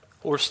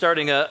We're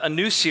starting a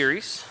new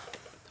series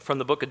from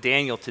the book of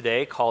Daniel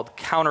today called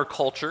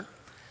Counterculture.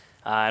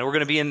 And we're going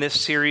to be in this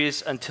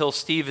series until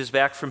Steve is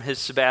back from his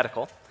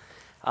sabbatical.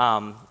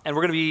 And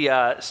we're going to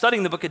be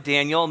studying the book of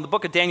Daniel. And the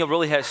book of Daniel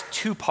really has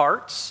two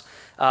parts.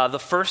 The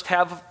first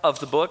half of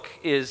the book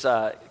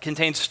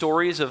contains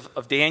stories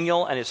of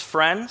Daniel and his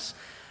friends.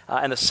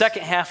 And the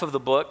second half of the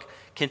book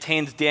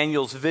contains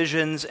Daniel's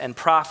visions and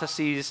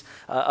prophecies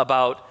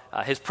about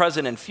his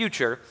present and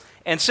future.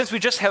 And since we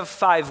just have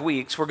 5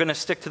 weeks, we're going to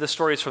stick to the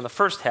stories from the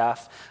first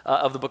half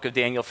of the book of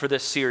Daniel for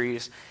this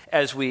series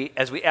as we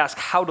ask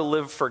how to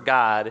live for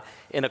God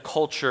in a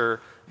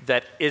culture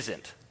that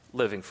isn't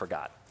living for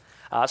God.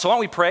 So why don't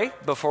we pray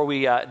before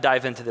we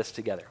dive into this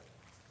together?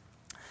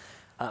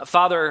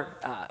 Father,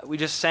 we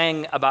just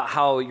sang about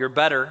how you're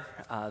better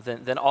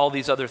than all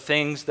these other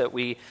things that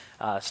we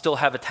still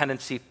have a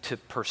tendency to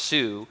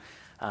pursue.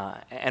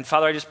 And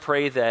Father, I just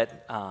pray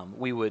that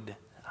we would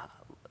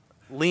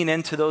lean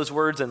into those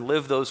words and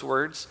live those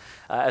words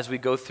as we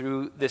go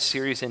through this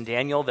series in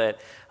Daniel, that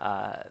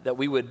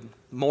we would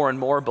more and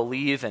more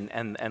believe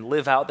and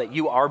live out that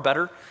you are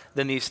better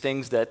than these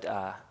things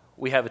that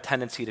we have a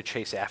tendency to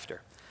chase after.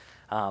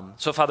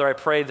 So, Father, I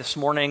pray this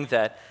morning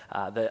that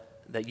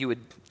you would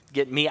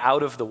get me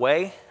out of the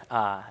way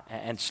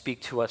and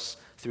speak to us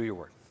through your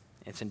word.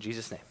 It's in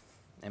Jesus' name.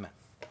 Amen.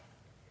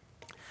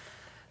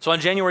 So on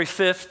January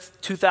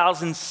 5th,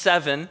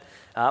 2007,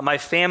 my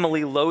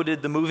family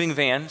loaded the moving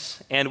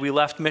vans, and we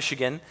left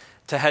Michigan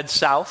to head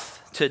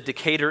south to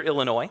Decatur,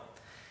 Illinois.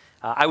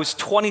 I was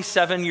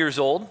 27 years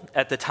old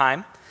at the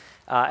time,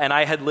 and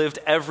I had lived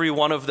every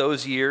one of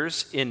those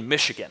years in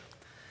Michigan.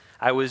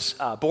 I was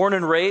born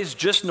and raised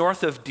just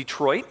north of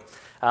Detroit,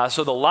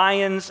 so the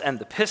Lions and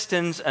the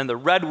Pistons and the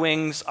Red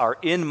Wings are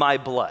in my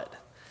blood.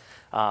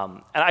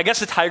 And I guess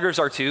the Tigers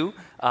are too,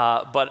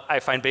 but I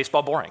find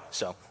baseball boring,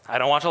 so I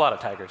don't watch a lot of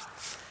Tigers.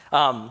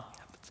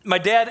 My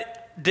dad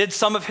did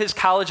some of his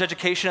college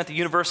education at the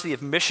University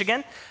of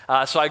Michigan,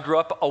 so I grew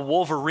up a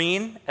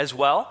Wolverine as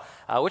well,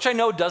 which I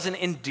know doesn't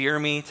endear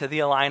me to the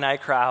Illini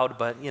crowd,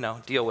 but,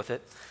 deal with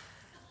it.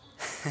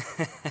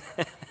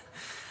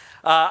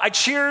 I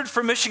cheered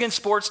for Michigan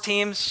sports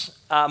teams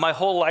my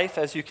whole life,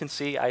 as you can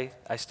see,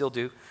 I still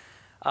do.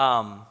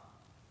 I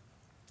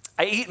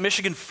eat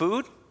Michigan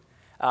food.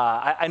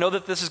 I know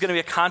that this is going to be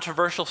a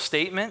controversial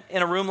statement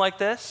in a room like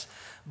this,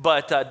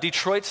 but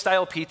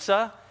Detroit-style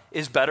pizza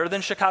is better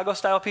than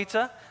Chicago-style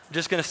pizza. I'm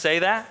just going to say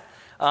that.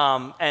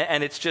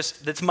 And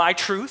it's my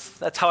truth.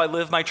 That's how I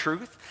live my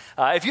truth.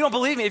 If you don't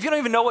believe me, if you don't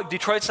even know what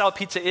Detroit-style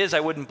pizza is, I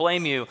wouldn't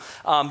blame you.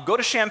 Go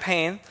to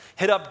Champaign,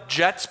 hit up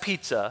Jet's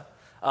Pizza,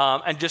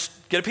 and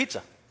just get a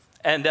pizza.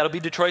 And that'll be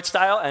Detroit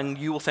style, and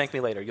you will thank me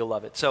later. You'll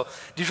love it. So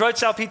Detroit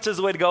style pizza is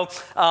the way to go.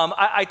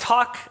 I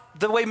talk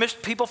the way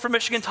people from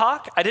Michigan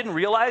talk. I didn't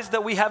realize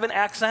that we have an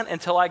accent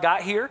until I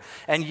got here,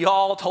 and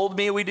y'all told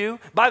me we do.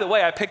 By the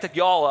way, I picked a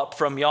y'all up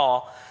from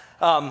y'all.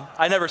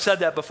 I never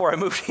said that before I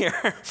moved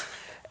here.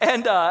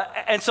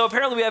 And so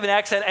apparently we have an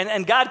accent,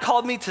 and God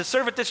called me to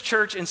serve at this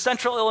church in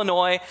central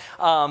Illinois,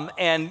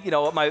 and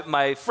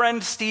my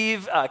friend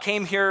Steve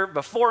came here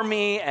before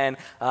me, and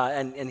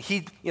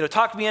he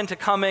talked me into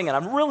coming, and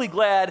I'm really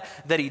glad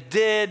that he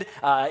did.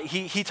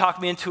 He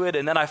talked me into it,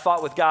 and then I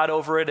fought with God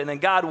over it, and then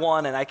God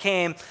won, and I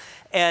came,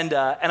 and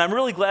I'm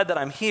really glad that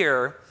I'm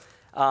here.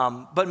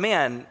 But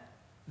man,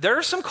 there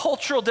are some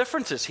cultural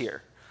differences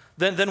here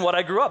than what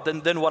I grew up,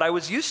 than what I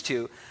was used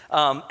to.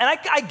 And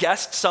I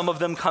guessed some of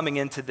them coming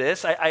into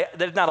this.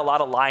 There's not a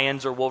lot of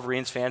Lions or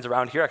Wolverines fans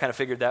around here. I kind of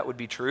figured that would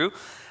be true.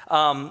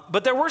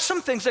 But there were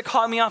some things that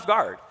caught me off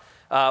guard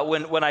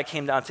when I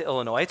came down to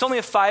Illinois. It's only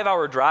a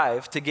 5-hour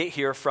drive to get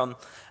here from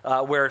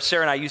where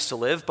Sarah and I used to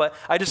live, but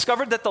I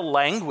discovered that the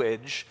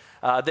language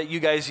that you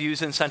guys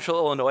use in central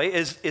Illinois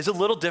is a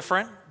little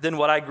different than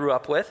what I grew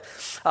up with.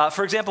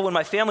 For example, when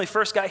my family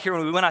first got here,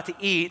 when we went out to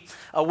eat,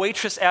 a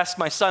waitress asked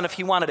my son if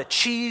he wanted a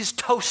cheese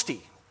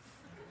toastie.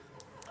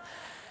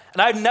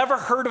 And I'd never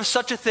heard of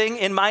such a thing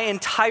in my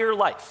entire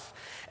life.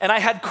 And I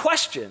had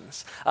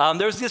questions.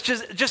 There was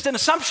just an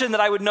assumption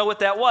that I would know what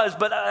that was,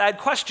 but I had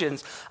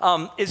questions.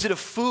 Is it a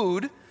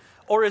food?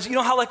 Or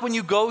how like when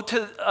you go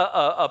to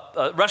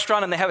a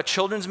restaurant and they have a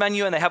children's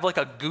menu and they have like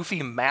a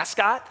goofy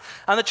mascot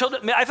on the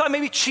children? I thought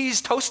maybe Cheese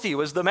Toasty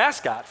was the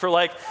mascot for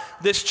like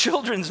this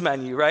children's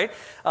menu, right?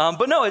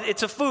 But no,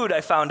 it's a food,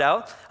 I found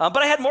out. But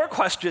I had more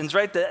questions,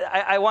 right?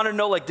 I wanted to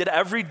know, like, did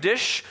every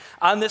dish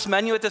on this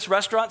menu at this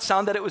restaurant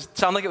sound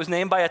like it was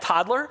named by a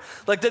toddler?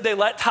 Like, did they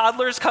let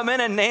toddlers come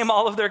in and name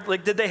all of their,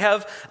 like, did they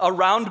have a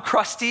round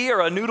crusty or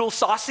a noodle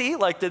saucy?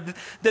 Like, did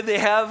they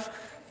have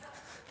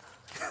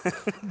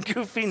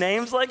goofy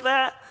names like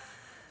that?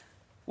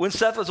 When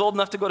Seth was old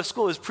enough to go to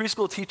school, his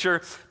preschool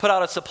teacher put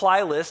out a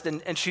supply list,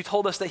 and she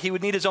told us that he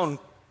would need his own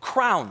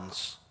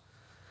crowns.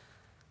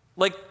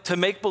 Like, to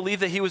make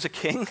believe that he was a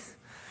king?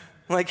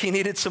 Like he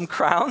needed some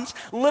crowns?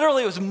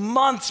 Literally, it was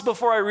months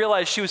before I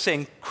realized she was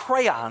saying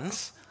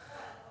crayons.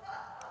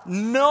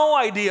 No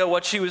idea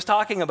what she was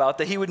talking about,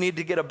 that he would need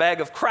to get a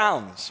bag of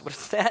crowns. What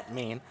does that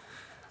mean?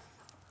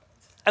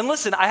 And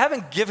listen, I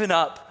haven't given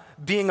up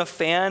being a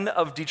fan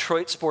of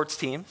Detroit sports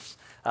teams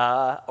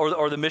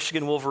or the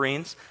Michigan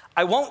Wolverines.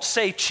 I won't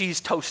say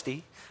cheese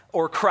toasty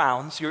or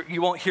crowns.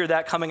 You won't hear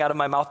that coming out of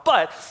my mouth.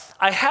 But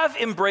I have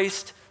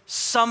embraced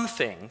some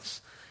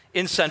things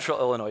in Central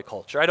Illinois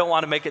culture. I don't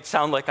want to make it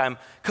sound like I'm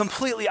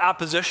completely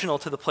oppositional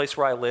to the place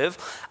where I live.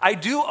 I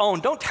do own,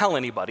 don't tell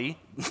anybody,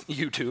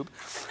 YouTube,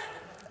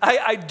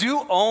 I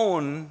do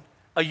own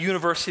a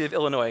University of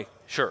Illinois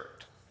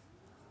shirt.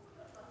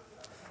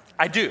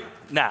 I do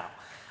now.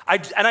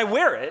 And I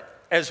wear it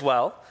as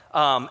well.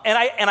 And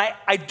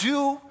I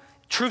do,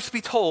 truth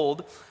be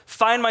told,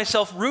 find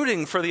myself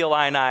rooting for the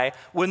Illini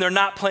when they're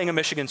not playing a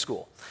Michigan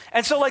school.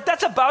 And so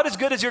that's about as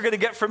good as you're going to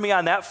get from me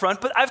on that front,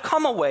 but I've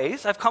come a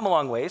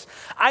long ways.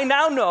 I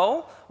now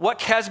know what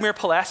Casimir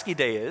Pulaski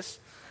Day is.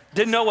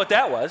 Didn't know what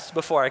that was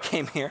before I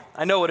came here.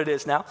 I know what it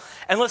is now.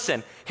 And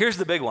listen, here's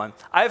the big one.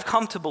 I've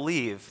come to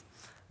believe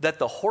that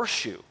the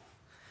horseshoe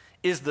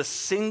is the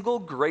single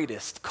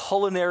greatest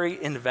culinary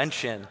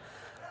invention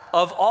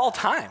of all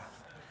time.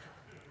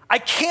 I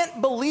can't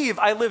believe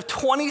I lived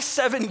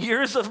 27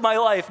 years of my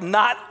life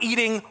not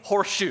eating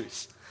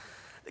horseshoes.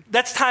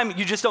 That's time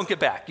you just don't get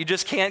back. You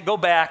just can't go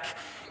back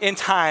in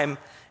time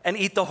and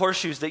eat the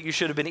horseshoes that you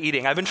should have been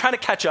eating. I've been trying to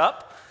catch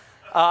up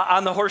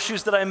on the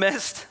horseshoes that I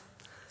missed,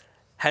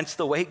 hence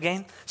the weight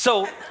gain.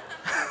 So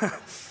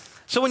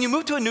when you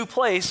move to a new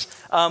place,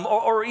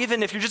 or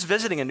even if you're just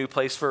visiting a new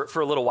place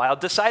for a little while,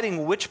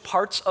 deciding which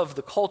parts of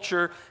the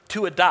culture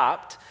to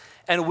adopt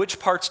and which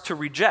parts to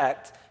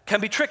reject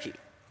can be tricky.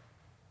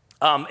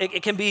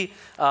 It can be,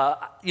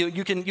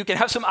 you can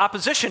have some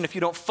opposition if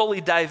you don't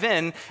fully dive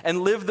in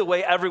and live the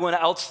way everyone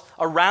else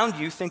around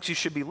you thinks you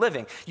should be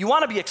living. You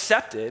want to be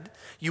accepted,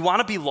 you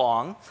want to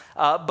belong,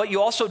 but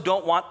you also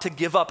don't want to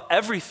give up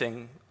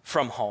everything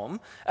from home,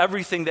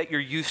 everything that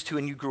you're used to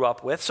and you grew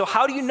up with. So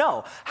how do you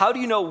know? How do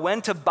you know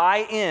when to buy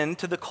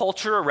into the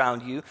culture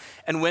around you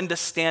and when to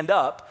stand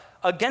up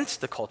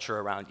against the culture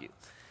around you?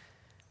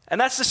 And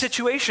that's the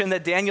situation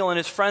that Daniel and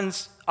his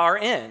friends are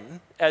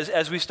in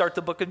as we start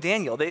the book of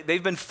Daniel.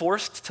 They've been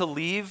forced to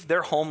leave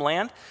their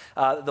homeland,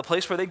 the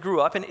place where they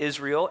grew up in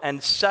Israel,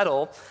 and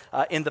settle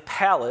in the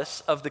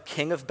palace of the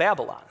king of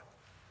Babylon,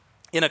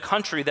 in a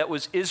country that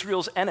was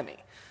Israel's enemy.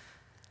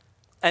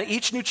 And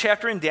each new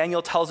chapter in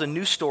Daniel tells a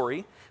new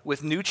story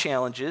with new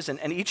challenges,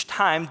 and each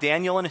time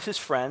Daniel and his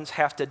friends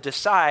have to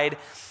decide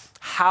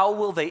how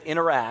will they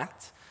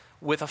interact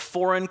with a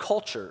foreign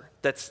culture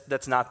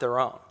that's not their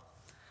own.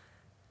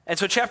 And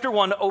so chapter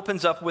 1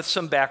 opens up with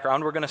some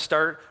background. We're going to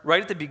start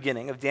right at the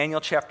beginning of Daniel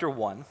chapter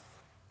 1.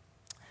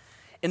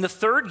 In the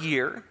 3rd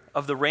year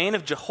of the reign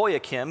of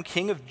Jehoiakim,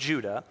 king of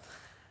Judah,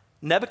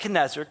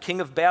 Nebuchadnezzar, king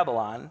of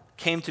Babylon,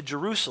 came to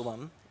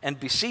Jerusalem and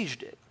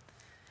besieged it.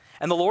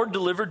 And the Lord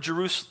delivered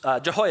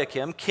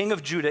Jehoiakim, king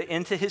of Judah,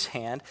 into his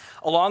hand,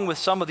 along with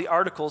some of the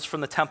articles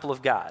from the temple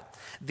of God.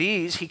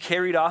 These he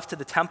carried off to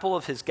the temple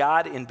of his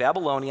God in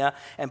Babylonia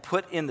and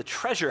put in the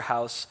treasure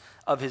house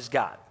of his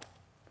God.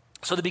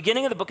 So the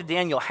beginning of the book of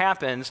Daniel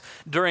happens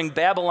during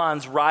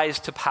Babylon's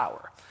rise to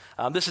power.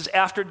 This is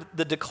after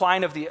the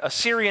decline of the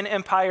Assyrian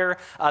Empire.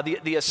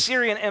 The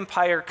Assyrian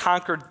Empire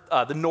conquered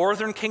the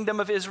northern kingdom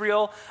of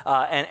Israel,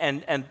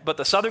 but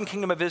the southern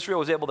kingdom of Israel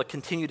was able to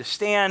continue to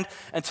stand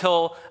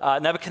until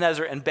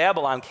Nebuchadnezzar and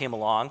Babylon came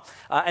along.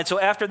 And so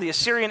after the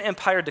Assyrian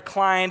Empire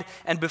declined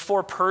and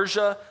before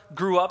Persia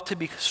grew up to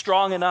be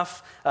strong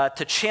enough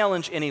to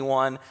challenge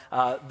anyone,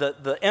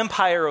 the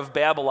empire of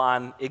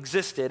Babylon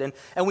existed.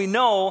 And we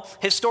know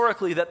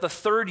historically that the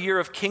 3rd year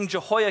of King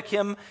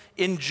Jehoiakim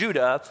in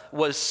Judah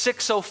was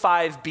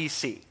 605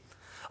 BC.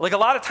 Like a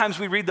lot of times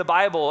we read the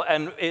Bible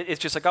and it's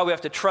just like, oh, we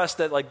have to trust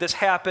that this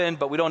happened,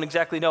 but we don't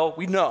exactly know.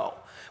 We know.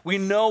 We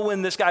know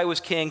when this guy was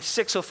king,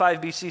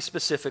 605 BC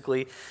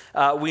specifically.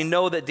 We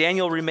know that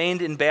Daniel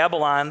remained in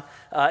Babylon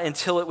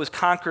until it was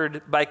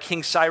conquered by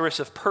King Cyrus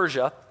of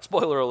Persia,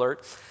 spoiler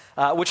alert,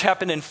 which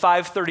happened in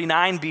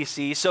 539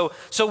 BC.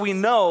 So we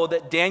know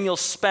that Daniel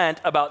spent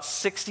about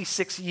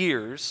 66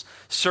 years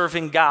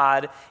serving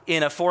God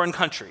in a foreign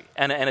country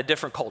and a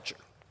different culture.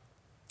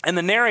 And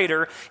the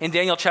narrator in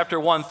Daniel chapter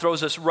 1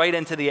 throws us right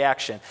into the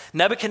action.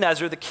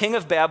 Nebuchadnezzar, the king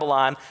of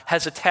Babylon,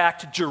 has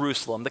attacked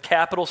Jerusalem, the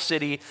capital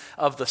city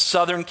of the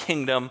southern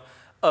kingdom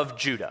of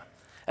Judah.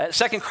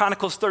 2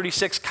 Chronicles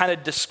 36 kind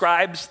of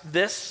describes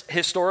this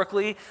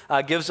historically,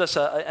 gives us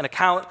an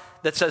account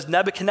that says,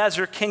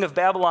 Nebuchadnezzar, king of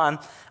Babylon,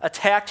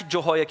 attacked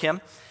Jehoiakim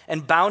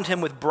and bound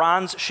him with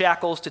bronze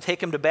shackles to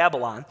take him to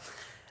Babylon.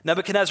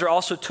 Nebuchadnezzar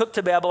also took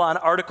to Babylon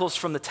articles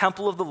from the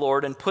temple of the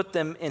Lord and put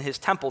them in his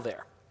temple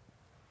there.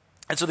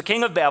 And so the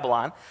king of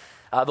Babylon,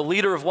 the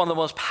leader of one of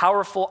the most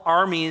powerful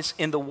armies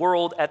in the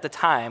world at the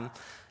time,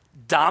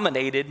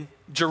 dominated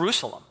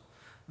Jerusalem,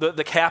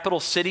 the capital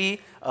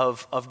city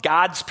of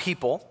God's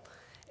people.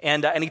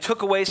 And he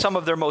took away some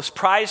of their most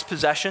prized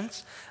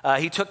possessions.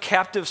 He took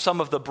captive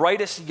some of the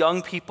brightest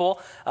young people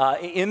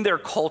in their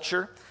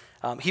culture.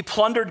 He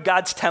plundered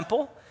God's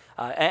temple.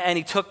 And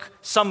he took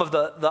some of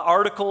the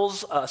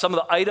articles, some of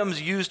the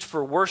items used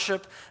for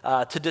worship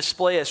to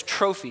display as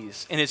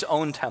trophies in his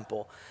own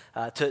temple.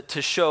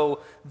 to show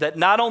that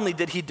not only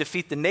did he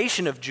defeat the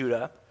nation of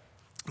Judah,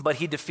 but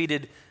he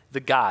defeated the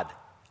God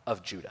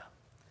of Judah.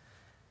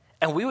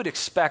 And we would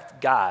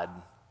expect God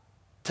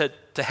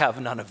to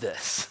have none of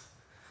this.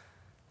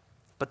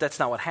 But that's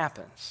not what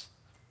happens.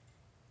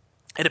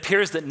 It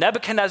appears that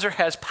Nebuchadnezzar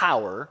has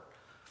power,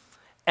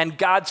 and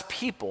God's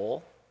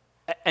people,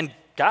 and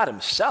God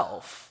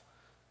himself,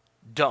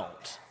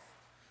 don't.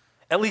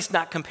 At least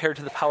not compared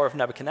to the power of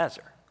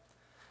Nebuchadnezzar.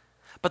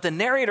 But the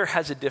narrator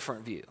has a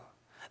different view.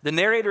 The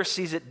narrator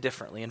sees it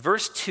differently. In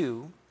verse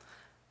 2,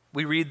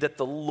 we read that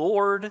the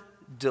Lord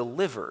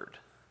delivered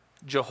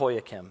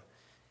Jehoiakim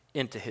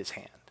into his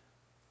hand.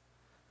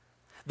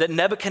 That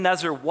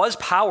Nebuchadnezzar was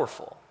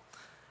powerful,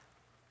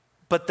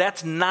 but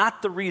that's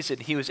not the reason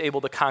he was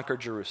able to conquer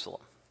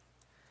Jerusalem.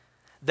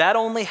 That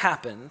only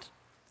happened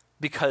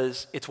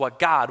because it's what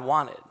God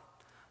wanted.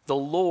 The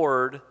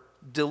Lord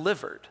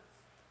delivered.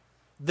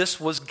 This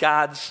was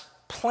God's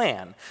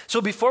plan.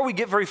 So before we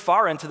get very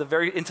far into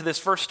this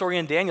first story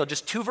in Daniel,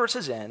 just 2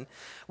 verses in,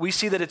 we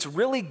see that it's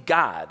really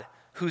God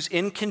who's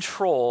in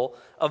control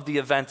of the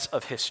events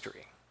of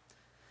history.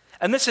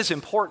 And this is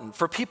important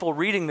for people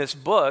reading this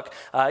book,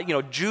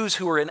 Jews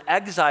who are in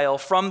exile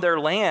from their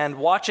land,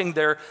 watching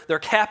their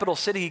capital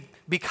city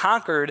be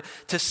conquered,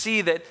 to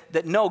see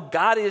that no,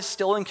 God is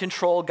still in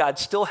control, God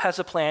still has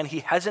a plan, he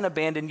hasn't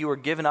abandoned you or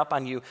given up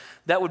on you.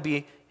 That would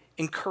be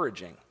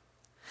encouraging.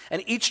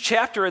 And each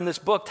chapter in this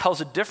book tells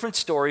a different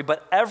story,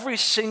 but every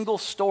single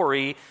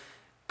story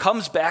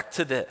comes back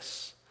to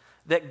this,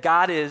 that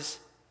God is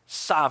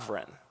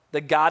sovereign,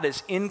 that God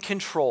is in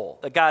control,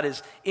 that God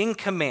is in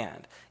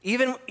command.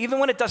 Even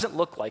when it doesn't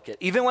look like it,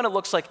 even when it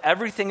looks like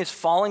everything is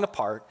falling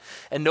apart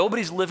and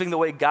nobody's living the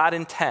way God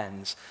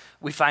intends,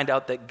 we find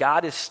out that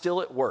God is still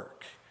at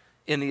work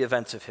in the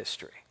events of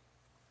history.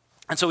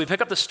 And so we pick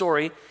up the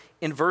story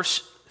in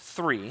verse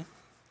 3.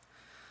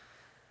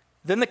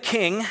 Then the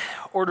king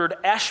ordered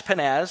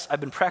Ashpenaz, I've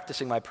been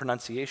practicing my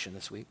pronunciation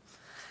this week,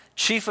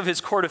 chief of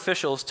his court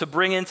officials, to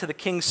bring into the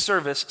king's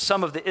service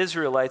some of the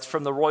Israelites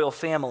from the royal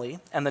family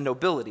and the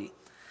nobility.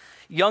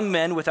 Young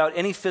men without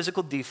any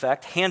physical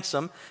defect,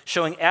 handsome,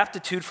 showing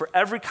aptitude for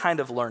every kind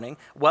of learning,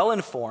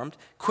 well-informed,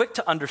 quick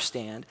to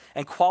understand,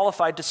 and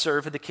qualified to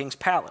serve in the king's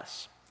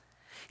palace.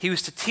 He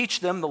was to teach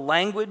them the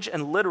language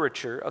and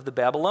literature of the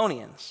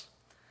Babylonians.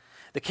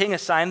 The king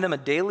assigned them a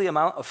daily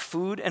amount of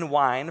food and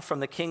wine from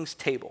the king's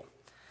table.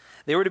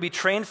 They were to be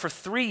trained for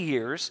 3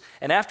 years,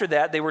 and after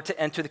that they were to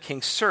enter the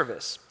king's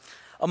service.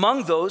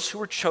 Among those who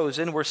were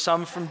chosen were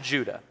some from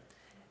Judah: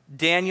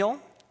 Daniel,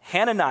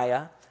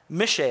 Hananiah,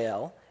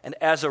 Mishael, and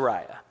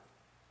Azariah.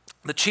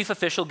 The chief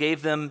official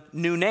gave them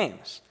new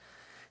names.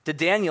 To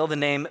Daniel, the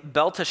name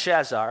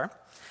Belteshazzar;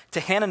 to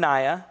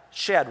Hananiah,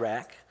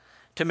 Shadrach;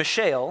 to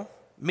Mishael,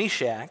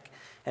 Meshach;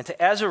 and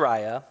to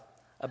Azariah,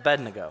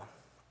 Abednego.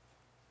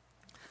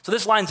 So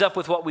this lines up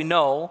with what we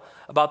know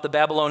about the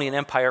Babylonian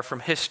Empire from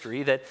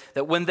history, that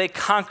when they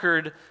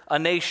conquered a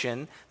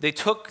nation, they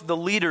took the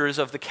leaders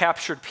of the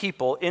captured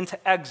people into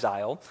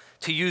exile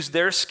to use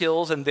their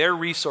skills and their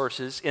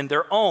resources in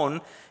their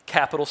own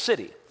capital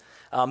city.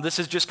 This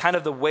is just kind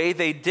of the way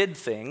they did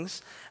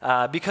things,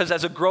 because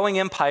as a growing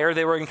empire,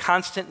 they were in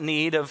constant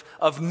need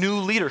of new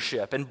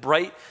leadership and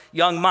bright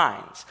young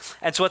minds.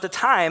 And so at the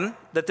time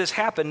that this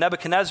happened,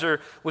 Nebuchadnezzar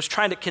was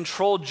trying to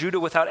control Judah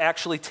without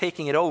actually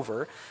taking it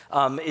over.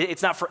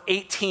 It's not for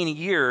 18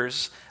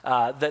 years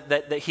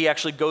that he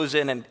actually goes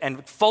in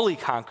and fully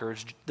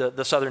conquers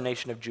the southern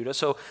nation of Judah.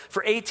 So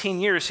for 18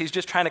 years, he's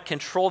just trying to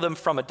control them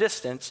from a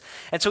distance.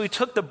 And so he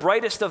took the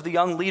brightest of the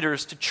young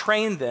leaders to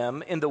train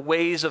them in the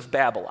ways of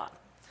Babylon.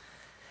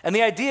 And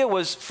the idea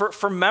was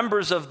for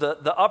members of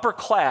the upper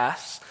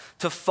class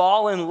to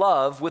fall in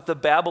love with the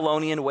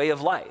Babylonian way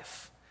of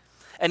life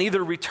and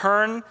either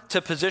return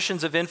to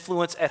positions of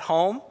influence at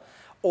home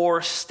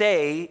or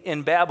stay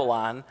in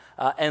Babylon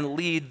and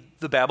lead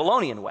the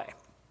Babylonian way.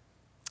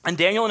 And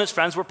Daniel and his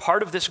friends were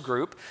part of this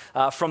group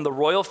from the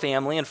royal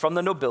family and from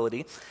the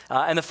nobility.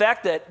 And the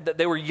fact that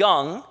they were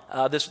young,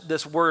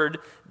 this word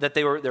that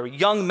they were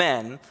young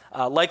men,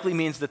 likely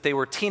means that they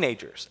were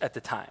teenagers at the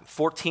time,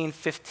 14,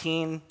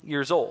 15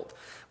 years old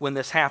when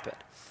this happened.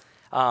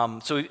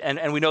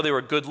 And we know they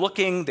were good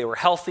looking, they were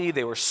healthy,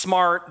 they were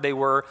smart, they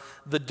were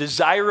the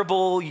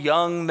desirable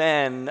young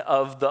men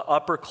of the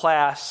upper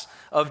class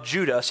of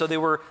Judah. So they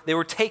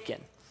were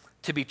taken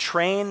to be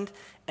trained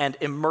and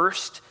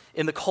immersed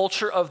in the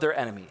culture of their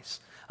enemies.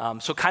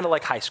 So kind of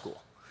like high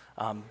school,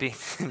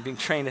 being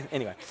trained in,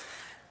 anyway.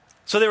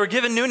 So they were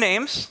given new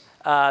names.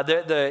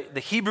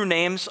 The Hebrew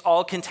names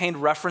all contained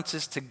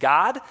references to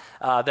God.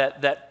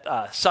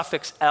 That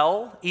suffix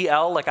El,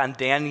 like on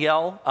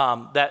Daniel,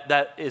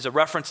 that is a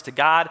reference to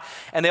God.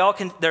 And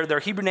their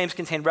Hebrew names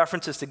contained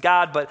references to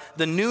God, but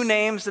the new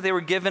names that they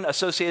were given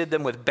associated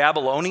them with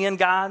Babylonian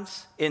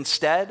gods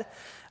instead.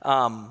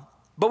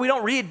 But we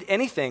don't read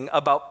anything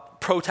about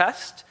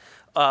protest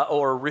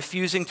or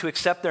refusing to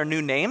accept their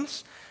new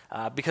names,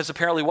 because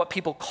apparently what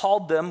people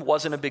called them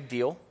wasn't a big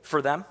deal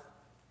for them.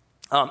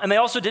 And they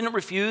also didn't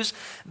refuse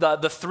the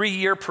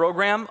 3-year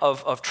program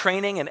of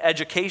training and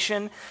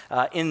education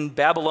in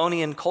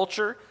Babylonian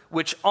culture,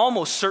 which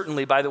almost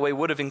certainly, by the way,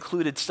 would have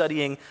included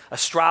studying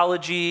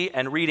astrology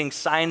and reading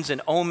signs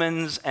and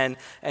omens and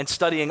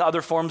studying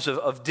other forms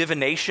of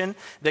divination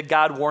that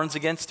God warns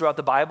against throughout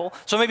the Bible.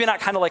 So maybe not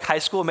kind of like high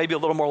school, maybe a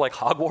little more like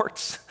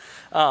Hogwarts.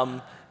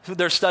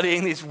 They're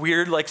studying these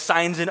weird like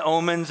signs and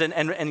omens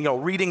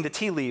and reading the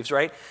tea leaves,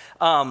 right?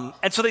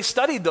 And so they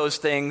studied those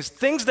things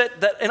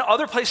that in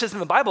other places in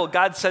the Bible,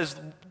 God says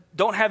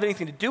don't have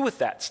anything to do with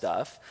that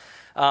stuff.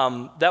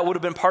 That would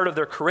have been part of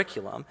their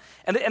curriculum.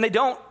 And they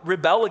don't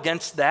rebel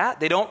against that.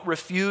 They don't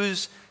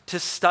refuse to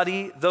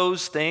study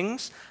those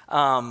things.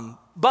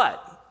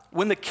 But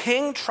when the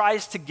king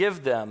tries to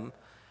give them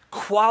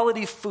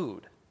quality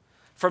food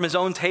from his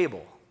own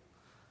table,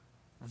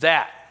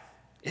 that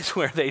is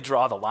where they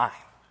draw the line.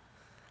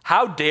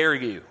 How dare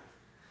you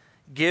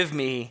give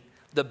me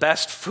the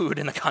best food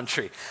in the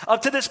country?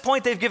 Up to this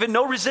point, they've given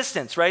no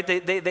resistance, right?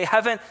 They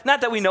haven't, not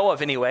that we know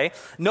of anyway,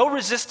 no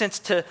resistance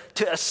to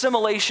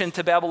assimilation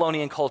to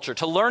Babylonian culture,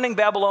 to learning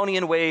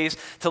Babylonian ways,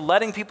 to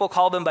letting people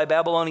call them by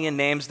Babylonian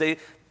names. They've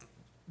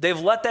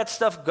let that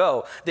stuff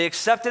go. They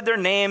accepted their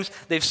names.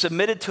 They've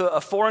submitted to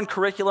a foreign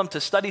curriculum to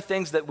study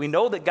things that we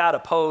know that God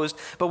opposed.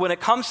 But when it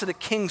comes to the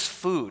king's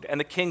food and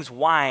the king's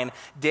wine,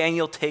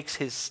 Daniel takes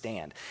his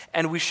stand.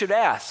 And we should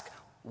ask,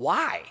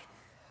 why?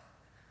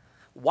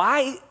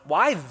 Why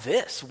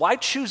this? Why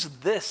choose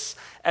this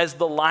as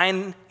the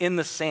line in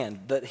the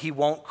sand that he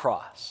won't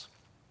cross?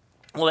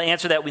 Well, to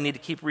answer that, we need to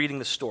keep reading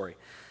the story.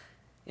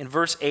 In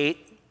verse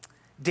 8,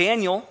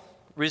 Daniel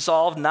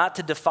resolved not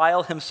to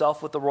defile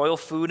himself with the royal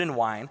food and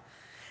wine,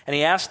 and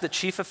he asked the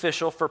chief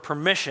official for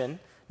permission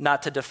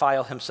not to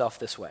defile himself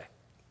this way.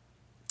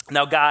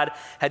 Now God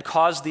had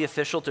caused the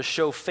official to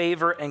show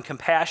favor and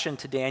compassion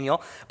to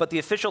Daniel, but the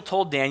official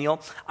told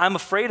Daniel, "I'm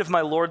afraid of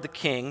my lord the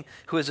king,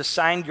 who has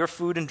assigned your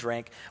food and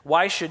drink.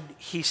 Why should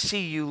he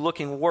see you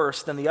looking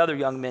worse than the other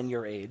young men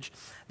your age?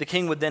 The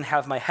king would then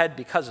have my head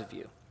because of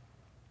you."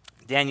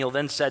 Daniel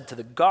then said to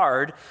the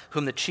guard,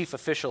 whom the chief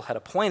official had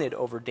appointed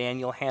over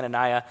Daniel,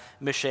 Hananiah,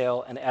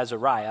 Mishael, and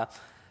Azariah,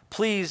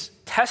 "Please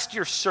test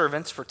your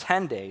servants for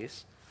 10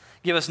 days.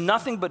 Give us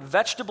nothing but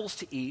vegetables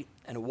to eat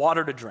and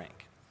water to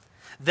drink.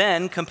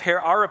 Then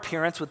compare our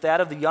appearance with that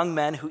of the young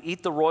men who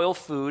eat the royal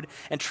food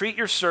and treat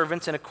your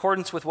servants in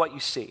accordance with what you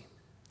see."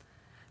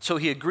 So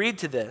he agreed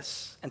to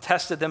this and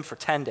tested them for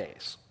 10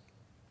 days.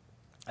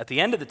 At the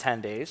end of the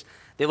 10 days,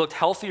 they looked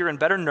healthier and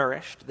better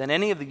nourished than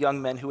any of the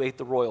young men who ate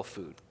the royal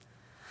food.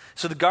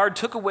 So the guard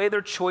took away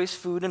their choice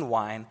food and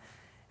wine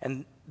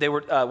they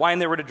were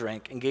to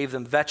drink, and gave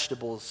them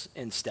vegetables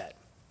instead.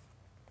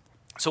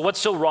 So what's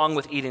so wrong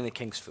with eating the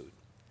king's food?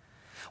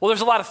 Well, there's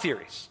a lot of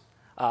theories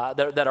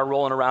that are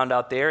rolling around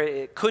out there.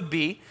 It could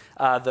be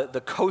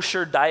the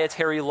kosher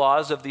dietary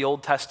laws of the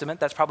Old Testament.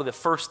 That's probably the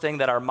first thing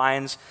that our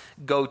minds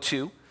go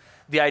to.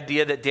 The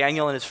idea that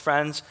Daniel and his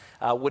friends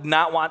would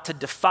not want to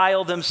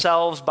defile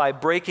themselves by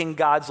breaking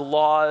God's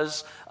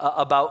laws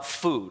about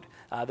food.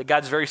 That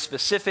God's very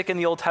specific in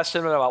the Old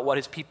Testament about what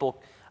his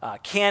people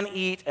can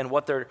eat and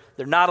what they're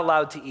not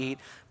allowed to eat.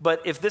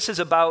 But if this is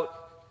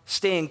about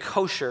staying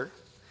kosher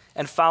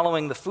and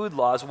following the food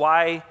laws,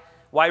 why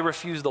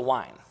refuse the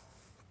wine?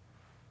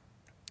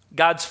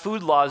 God's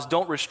food laws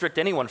don't restrict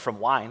anyone from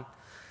wine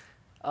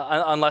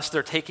unless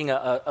they're taking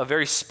a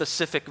very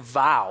specific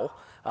vow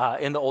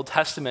in the Old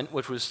Testament,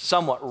 which was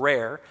somewhat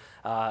rare.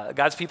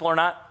 God's people are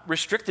not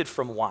restricted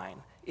from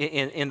wine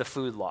in the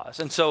food laws.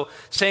 And so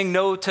saying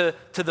no to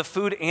the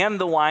food and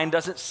the wine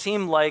doesn't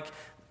seem like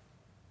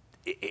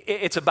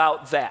it's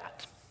about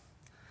that.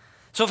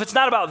 So if it's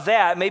not about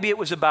that, maybe it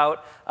was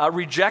about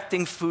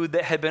rejecting food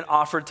that had been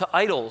offered to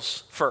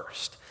idols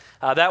first.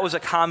 That was a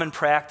common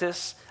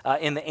practice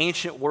in the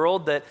ancient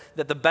world, that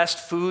the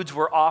best foods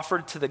were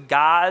offered to the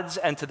gods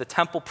and to the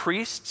temple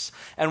priests,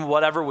 and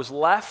whatever was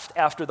left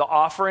after the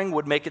offering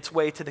would make its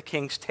way to the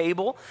king's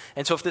table.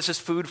 And so if this is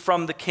food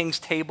from the king's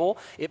table,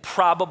 it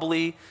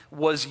probably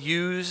was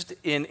used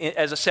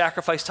as a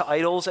sacrifice to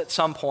idols at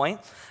some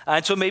point.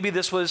 And so maybe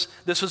this was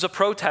a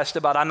protest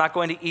about, I'm not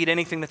going to eat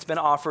anything that's been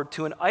offered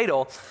to an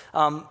idol.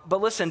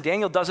 But listen,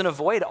 Daniel doesn't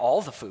avoid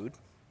all the food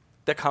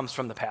that comes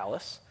from the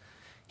palace.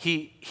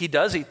 He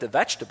does eat the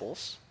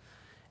vegetables,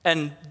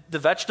 and the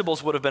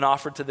vegetables would have been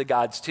offered to the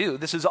gods too.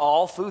 This is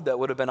all food that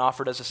would have been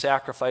offered as a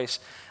sacrifice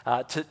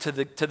to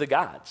the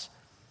gods.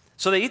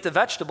 So they eat the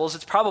vegetables.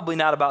 It's probably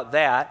not about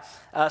that.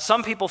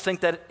 Some people think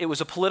that it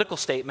was a political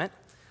statement,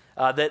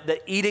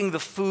 that eating the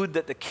food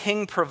that the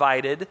king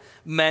provided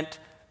meant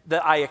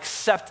that I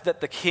accept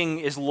that the king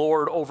is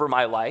Lord over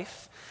my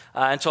life.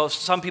 And so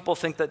some people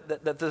think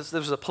that this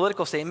was a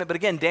political statement. But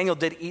again, Daniel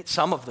did eat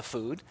some of the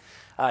food.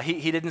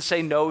 He didn't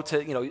say no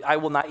to, I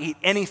will not eat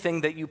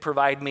anything that you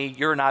provide me.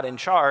 You're not in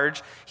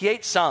charge. He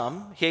ate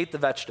some. He ate the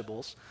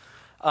vegetables.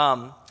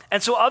 And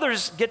so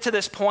others get to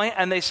this point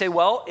and they say,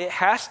 well, it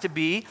has to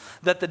be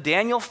that the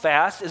Daniel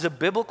fast is a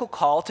biblical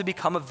call to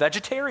become a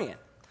vegetarian.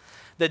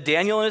 That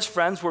Daniel and his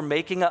friends were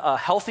making a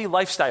healthy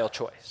lifestyle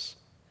choice.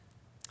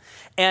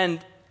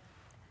 And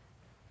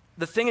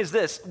the thing is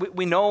this,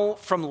 we know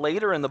from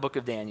later in the book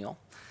of Daniel,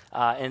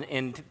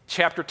 in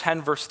chapter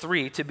 10, verse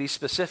 3, to be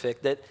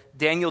specific, that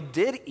Daniel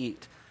did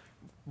eat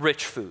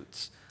rich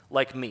foods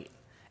like meat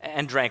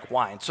and drank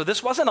wine. So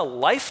this wasn't a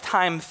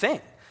lifetime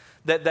thing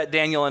that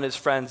Daniel and his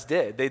friends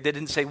did. They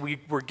didn't say,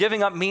 we're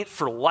giving up meat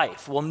for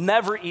life. We'll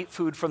never eat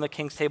food from the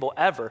king's table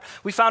ever.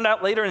 We found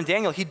out later in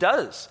Daniel he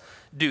does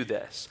do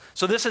this.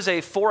 So this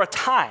is for a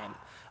time,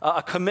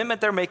 a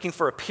commitment they're making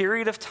for a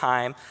period of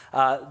time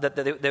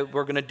that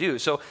we're going to do.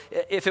 So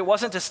if it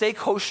wasn't to stay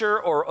kosher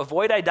or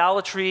avoid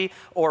idolatry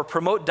or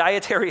promote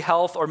dietary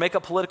health or make a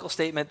political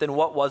statement, then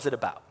what was it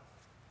about?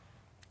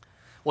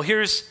 Well,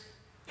 here's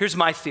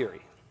my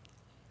theory.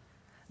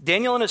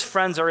 Daniel and his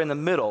friends are in the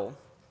middle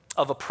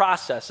of a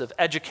process of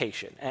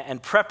education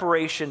and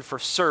preparation for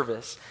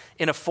service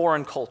in a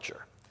foreign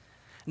culture.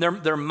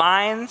 Their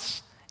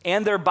minds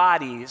and their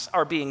bodies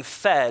are being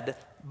fed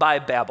by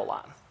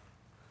Babylon.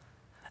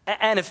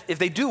 And if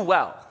they do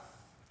well,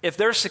 if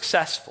they're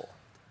successful,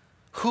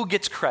 who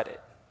gets credit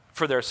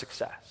for their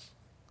success?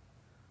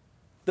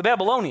 The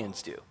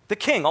Babylonians do, the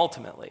king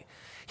ultimately.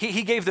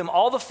 He gave them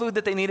all the food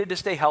that they needed to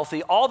stay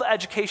healthy, all the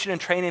education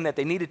and training that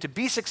they needed to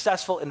be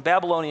successful in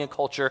Babylonian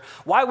culture.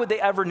 Why would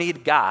they ever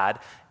need God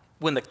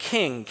when the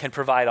king can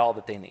provide all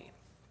that they need?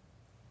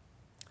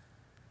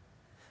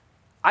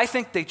 I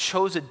think they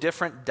chose a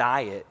different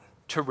diet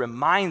to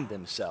remind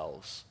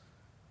themselves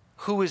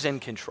who is in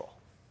control.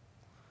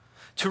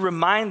 To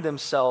remind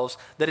themselves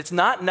that it's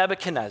not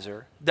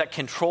Nebuchadnezzar that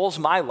controls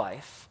my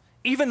life,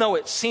 even though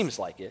it seems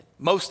like it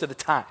most of the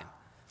time,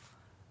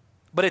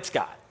 but it's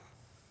God.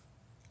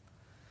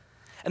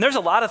 And there's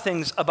a lot of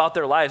things about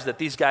their lives that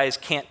these guys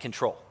can't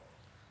control.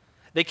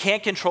 They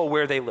can't control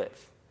where they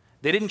live.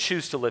 They didn't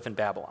choose to live in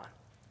Babylon.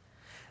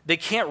 They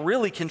can't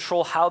really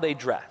control how they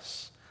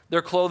dress.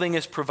 Their clothing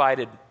is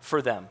provided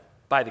for them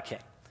by the king.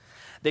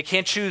 They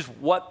can't choose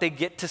what they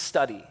get to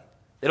study.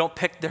 They don't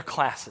pick their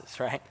classes,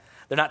 right?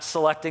 They're not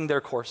selecting their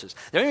courses.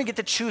 They don't even get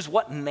to choose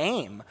what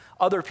name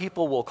other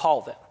people will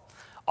call them.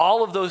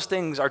 All of those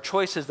things are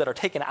choices that are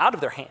taken out of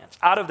their hands,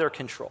 out of their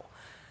control.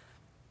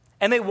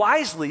 And they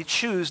wisely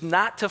choose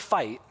not to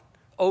fight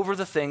over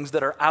the things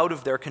that are out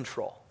of their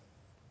control.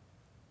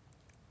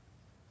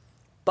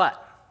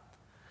 But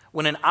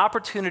when an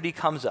opportunity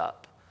comes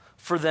up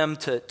for them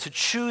to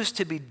choose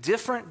to be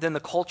different than the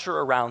culture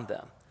around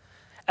them,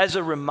 as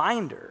a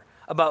reminder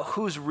about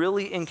who's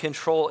really in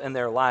control in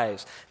their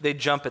lives, they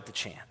jump at the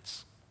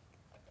chance.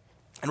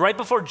 And right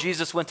before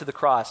Jesus went to the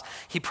cross,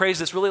 he prays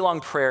this really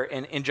long prayer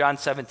in John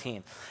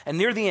 17. And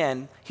near the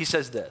end, he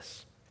says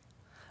this: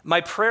 "My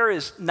prayer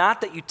is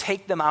not that you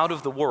take them out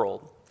of the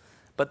world,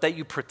 but that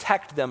you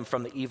protect them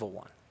from the evil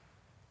one.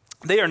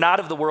 They are not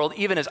of the world,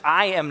 even as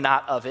I am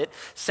not of it.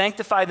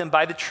 Sanctify them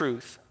by the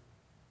truth.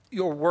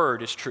 Your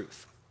word is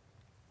truth.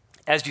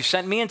 As you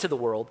sent me into the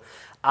world,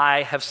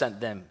 I have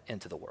sent them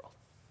into the world."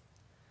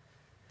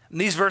 And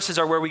these verses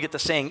are where we get the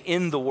saying,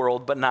 in the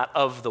world, but not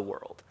of the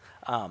world.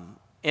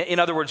 In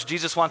other words,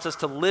 Jesus wants us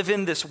to live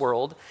in this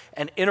world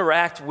and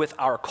interact with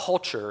our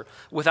culture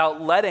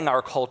without letting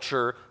our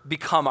culture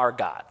become our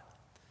God.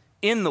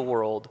 In the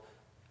world,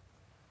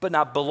 but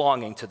not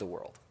belonging to the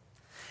world.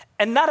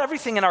 And not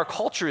everything in our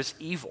culture is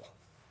evil.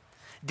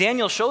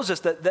 Daniel shows us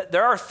that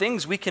there are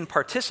things we can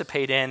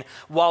participate in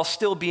while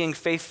still being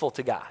faithful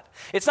to God.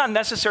 It's not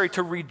necessary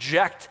to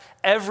reject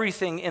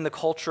everything in the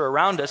culture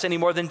around us any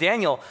more than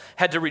Daniel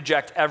had to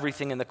reject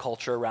everything in the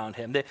culture around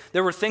him.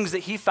 There were things that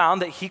he found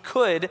that he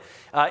could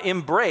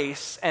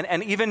embrace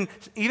and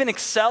even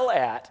excel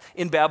at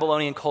in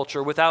Babylonian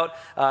culture without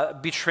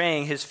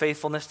betraying his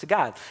faithfulness to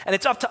God. And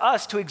it's up to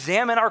us to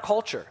examine our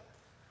culture,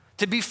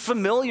 to be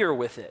familiar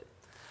with it,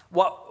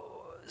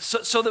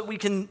 so that we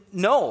can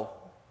know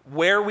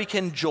where we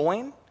can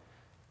join,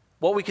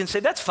 what we can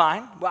say, that's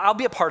fine, well, I'll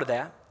be a part of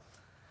that.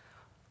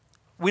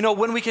 We know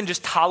when we can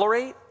just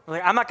tolerate,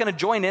 like, I'm not going to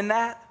join in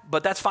that,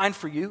 but that's fine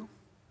for you.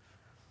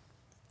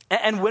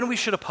 And when we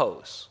should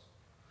oppose,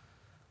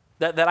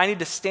 that I need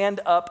to stand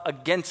up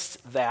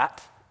against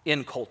that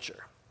in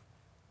culture.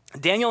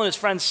 Daniel and his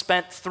friends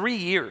spent 3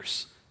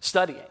 years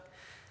studying.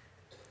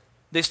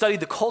 They studied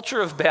the culture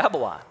of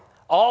Babylon.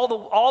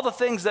 All the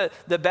things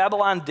that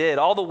Babylon did,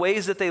 all the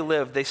ways that they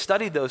lived, they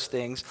studied those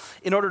things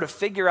in order to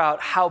figure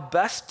out how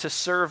best to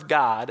serve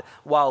God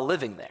while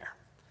living there.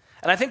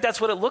 And I think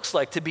that's what it looks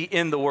like to be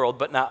in the world,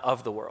 but not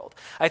of the world.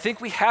 I think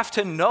we have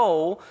to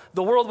know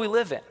the world we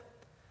live in.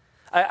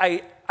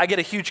 I get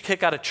a huge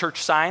kick out of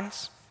church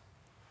signs.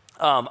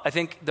 I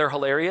think they're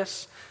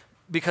hilarious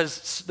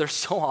because they're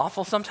so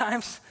awful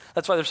sometimes.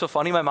 That's why they're so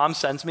funny. My mom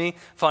sends me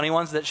funny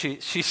ones that she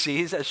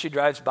sees as she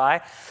drives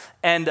by.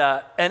 And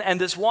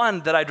this one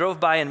that I drove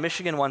by in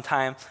Michigan one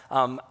time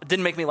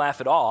didn't make me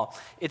laugh at all.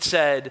 It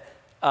said,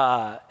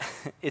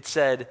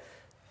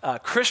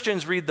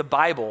 Christians read the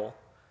Bible,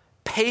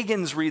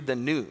 pagans read the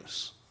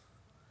news.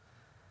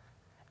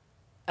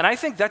 And I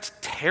think that's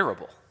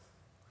terrible.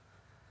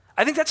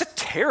 I think that's a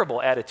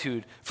terrible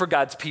attitude for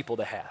God's people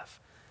to have.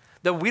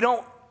 That we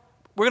don't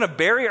We're going to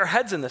bury our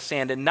heads in the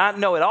sand and not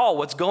know at all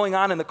what's going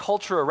on in the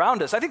culture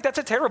around us. I think that's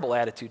a terrible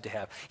attitude to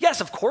have.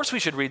 Yes, of course we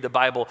should read the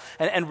Bible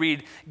and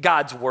read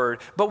God's word,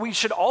 but we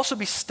should also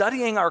be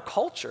studying our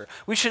culture.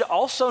 We should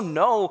also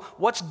know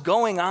what's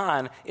going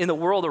on in the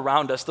world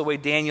around us the way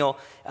Daniel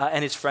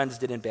and his friends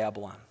did in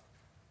Babylon.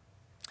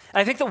 And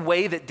I think the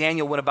way that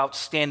Daniel went about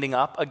standing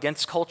up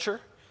against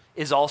culture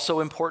is also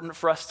important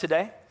for us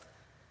today.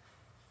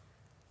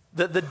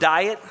 The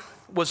diet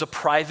was a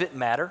private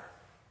matter,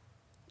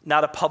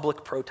 not a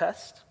public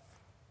protest.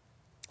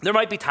 There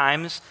might be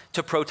times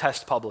to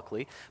protest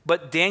publicly,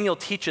 but Daniel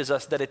teaches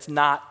us that it's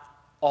not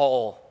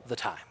all the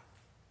time.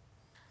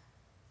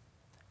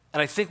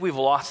 And I think we've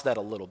lost that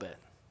a little bit.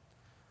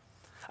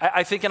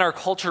 I think in our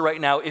culture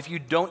right now, if you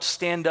don't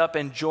stand up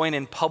and join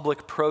in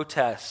public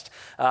protest,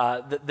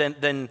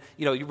 then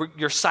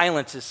your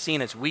silence is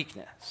seen as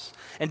weakness.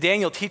 And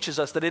Daniel teaches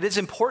us that it is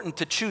important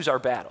to choose our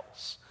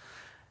battles.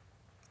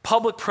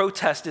 Public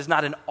protest is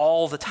not an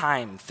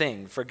all-the-time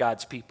thing for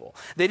God's people.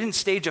 They didn't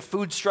stage a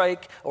food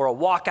strike or a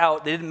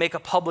walkout. They didn't make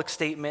a public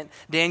statement.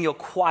 Daniel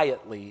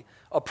quietly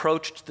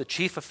approached the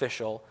chief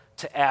official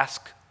to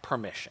ask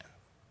permission.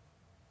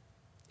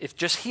 If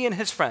just he and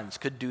his friends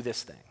could do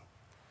this thing.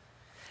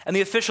 And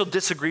the official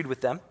disagreed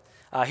with them.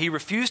 He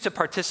refused to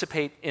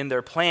participate in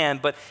their plan,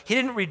 but he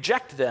didn't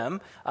reject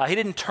them. He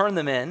didn't turn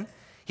them in.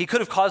 He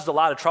could have caused a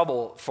lot of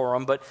trouble for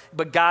them,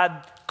 but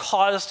God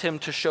caused him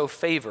to show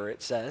favor,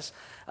 it says.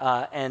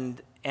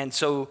 And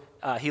so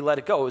he let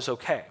it go. It was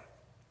okay.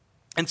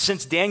 And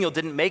since Daniel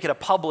didn't make it a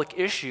public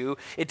issue,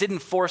 it didn't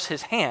force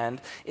his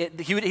hand. He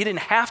didn't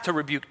have to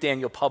rebuke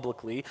Daniel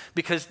publicly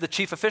because the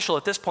chief official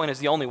at this point is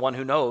the only one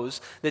who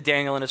knows that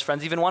Daniel and his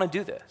friends even want to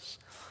do this.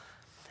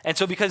 And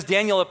so because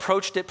Daniel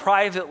approached it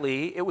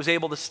privately, it was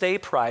able to stay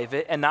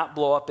private and not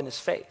blow up in his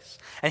face.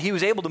 And he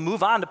was able to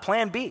move on to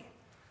plan B.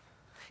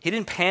 He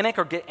didn't panic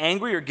or get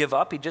angry or give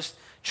up. He just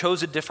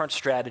chose a different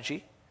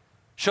strategy.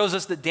 Shows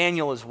us that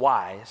Daniel is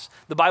wise.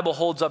 The Bible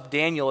holds up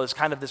Daniel as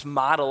kind of this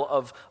model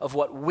of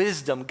what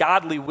wisdom,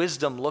 godly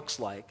wisdom looks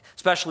like,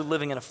 especially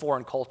living in a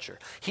foreign culture.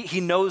 He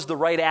knows the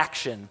right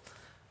action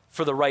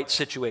for the right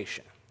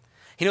situation.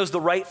 He knows the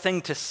right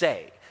thing to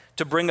say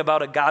to bring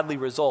about a godly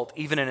result,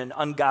 even in an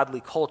ungodly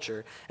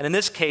culture. And in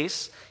this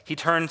case, he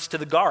turns to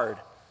the guard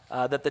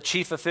that the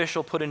chief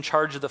official put in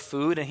charge of the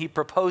food, and he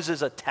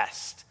proposes a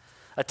test,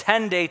 a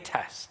 10-day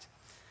test.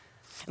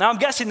 Now, I'm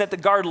guessing that the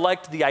guard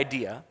liked the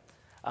idea,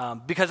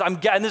 because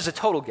and this is a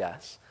total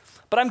guess,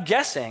 but I'm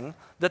guessing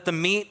that the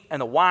meat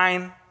and the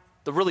wine,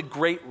 the really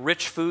great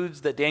rich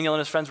foods that Daniel and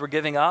his friends were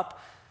giving up,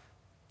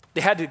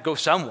 they had to go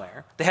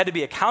somewhere. They had to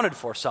be accounted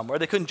for somewhere.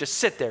 They couldn't just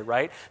sit there,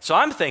 right? So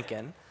I'm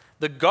thinking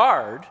the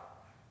guard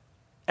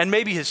and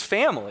maybe his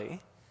family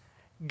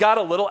got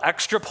a little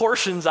extra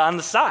portions on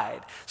the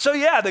side. So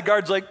yeah, the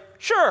guard's like,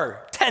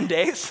 sure, 10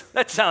 days,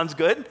 that sounds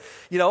good.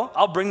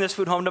 I'll bring this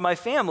food home to my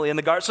family. And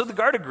the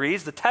guard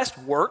agrees, the test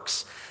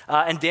works,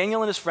 and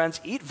Daniel and his friends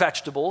eat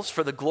vegetables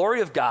for the glory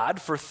of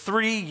God for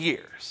 3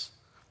 years.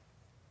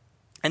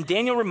 And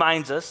Daniel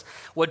reminds us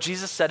what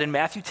Jesus said in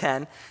Matthew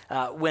 10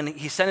 when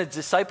he sent his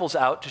disciples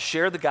out to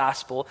share the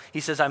gospel. He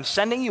says, I'm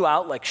sending you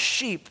out like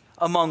sheep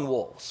among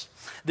wolves.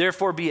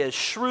 Therefore be as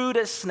shrewd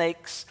as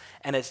snakes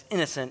and as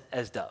innocent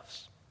as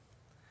doves.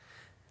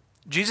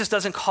 Jesus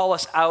doesn't call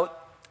us out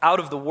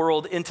of the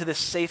world into this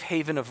safe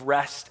haven of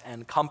rest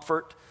and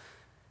comfort.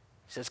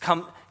 He says,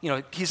 come,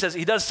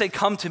 he does say,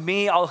 come to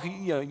me, all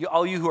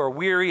you who are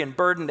weary and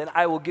burdened, and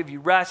I will give you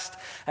rest.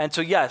 And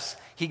so yes,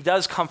 he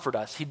does comfort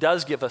us. He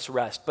does give us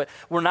rest, but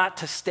we're not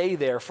to stay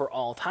there for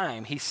all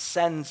time. He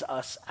sends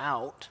us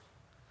out.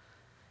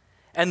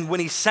 And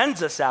when he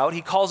sends us out,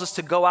 he calls us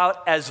to go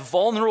out as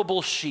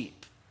vulnerable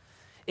sheep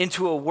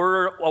into a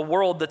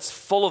world that's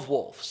full of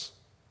wolves.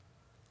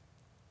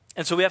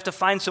 And so we have to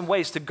find some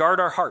ways to guard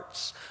our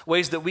hearts,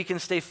 ways that we can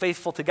stay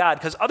faithful to God,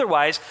 because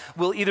otherwise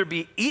we'll either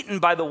be eaten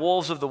by the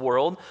wolves of the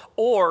world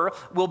or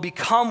we'll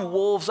become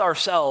wolves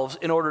ourselves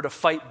in order to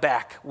fight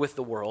back with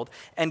the world.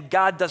 And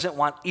God doesn't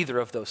want either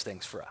of those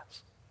things for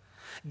us.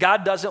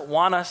 God doesn't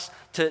want us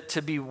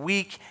to be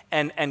weak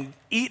and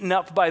eaten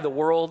up by the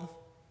world,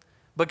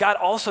 but God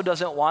also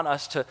doesn't want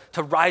us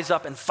to rise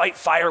up and fight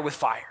fire with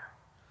fire.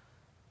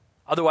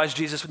 Otherwise,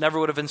 Jesus never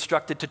would have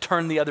instructed to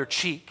turn the other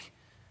cheek,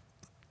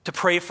 to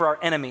pray for our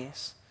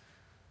enemies.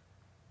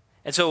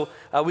 And so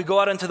we go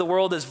out into the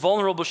world as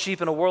vulnerable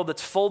sheep in a world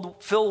that's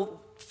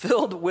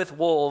filled with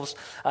wolves,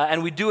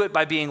 and we do it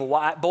by being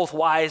both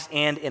wise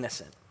and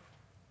innocent.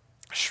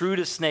 Shrewd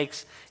as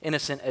snakes,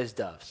 innocent as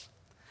doves.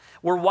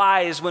 We're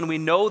wise when we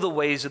know the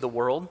ways of the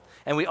world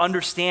and we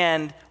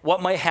understand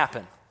what might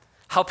happen,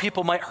 how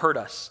people might hurt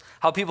us,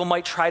 how people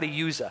might try to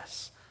use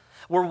us.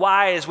 We're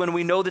wise when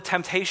we know the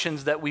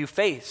temptations that we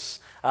face,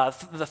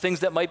 the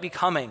things that might be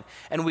coming,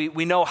 and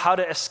we know how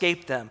to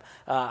escape them,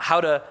 how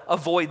to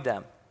avoid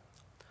them.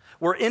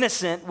 We're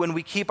innocent when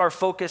we keep our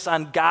focus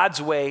on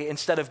God's way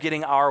instead of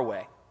getting our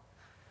way.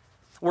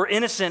 We're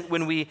innocent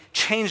when we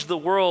change the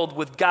world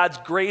with God's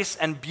grace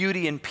and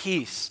beauty and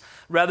peace,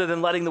 rather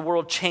than letting the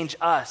world change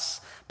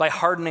us by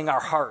hardening our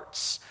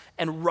hearts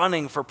and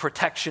running for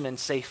protection and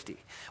safety.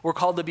 We're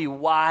called to be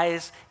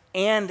wise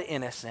and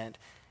innocent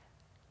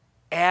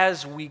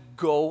as we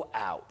go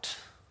out.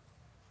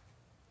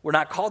 We're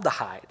not called to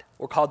hide.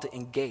 We're called to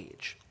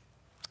engage.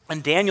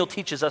 And Daniel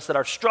teaches us that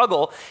our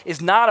struggle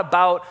is not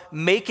about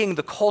making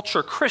the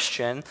culture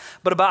Christian,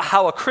 but about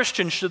how a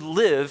Christian should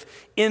live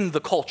in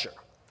the culture.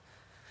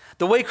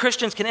 The way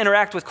Christians can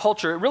interact with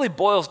culture, it really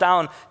boils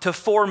down to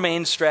four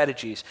main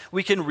strategies.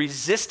 We can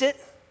resist it,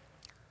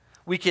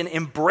 we can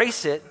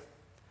embrace it,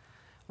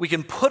 we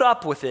can put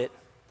up with it,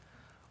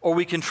 or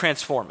we can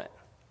transform it.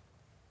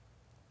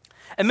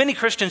 And many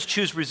Christians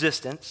choose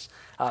resistance,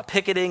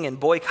 picketing and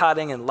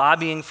boycotting and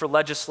lobbying for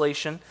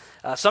legislation,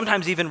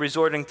 sometimes even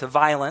resorting to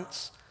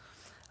violence.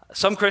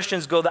 Some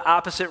Christians go the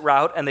opposite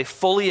route and they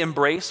fully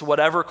embrace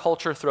whatever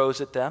culture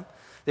throws at them.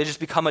 They just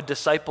become a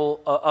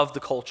disciple of the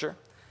culture.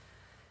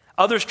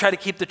 Others try to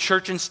keep the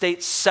church and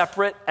state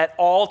separate at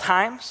all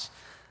times.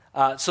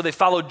 So they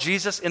follow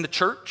Jesus in the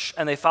church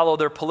and they follow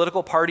their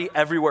political party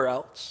everywhere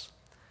else.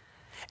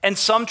 And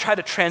some try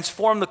to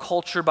transform the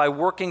culture by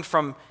working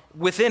from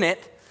within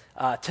it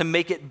to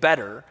make it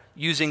better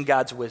using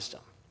God's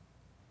wisdom.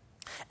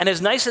 And as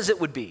nice as it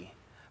would be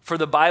for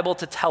the Bible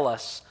to tell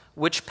us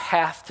which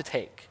path to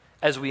take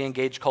as we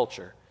engage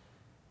culture,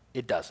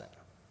 it doesn't.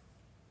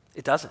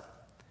 It doesn't.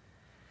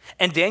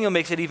 And Daniel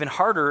makes it even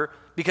harder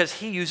because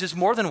he uses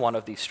more than one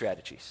of these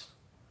strategies.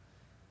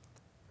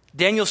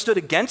 Daniel stood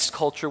against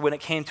culture when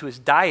it came to his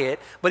diet,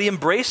 but he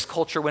embraced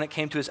culture when it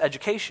came to his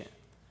education.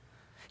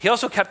 He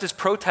also kept his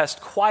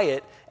protest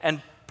quiet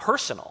and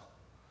personal,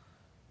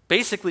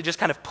 basically just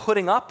kind of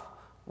putting up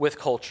with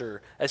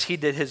culture as he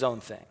did his own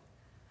thing.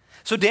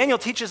 So Daniel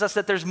teaches us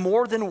that there's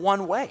more than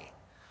one way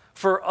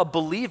for a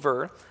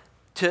believer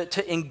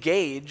to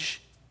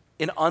engage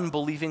in an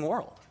unbelieving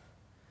world.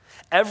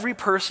 Every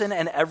person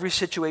and every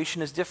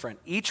situation is different.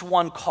 Each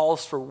one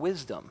calls for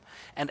wisdom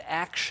and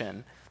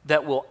action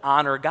that will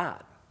honor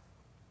God.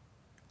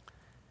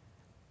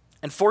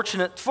 And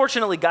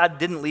fortunately, God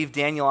didn't leave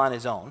Daniel on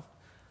his own.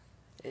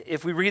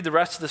 If we read the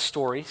rest of the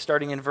story,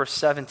 starting in verse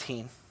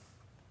 17,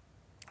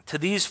 to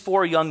these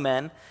four young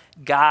men,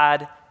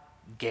 God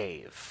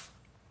gave.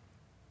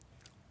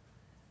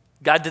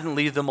 God didn't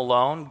leave them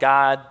alone.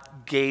 God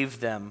gave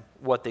them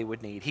what they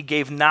would need. He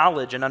gave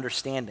knowledge and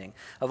understanding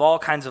of all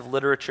kinds of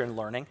literature and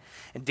learning.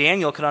 And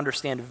Daniel could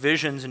understand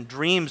visions and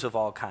dreams of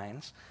all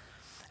kinds.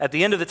 At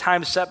the end of the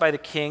time set by the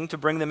king to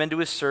bring them into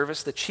his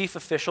service, the chief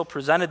official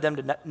presented them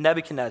to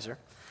Nebuchadnezzar.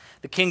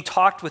 The king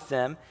talked with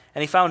them,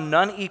 and he found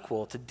none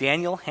equal to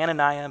Daniel,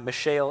 Hananiah,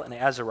 Mishael, and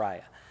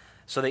Azariah.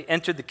 So they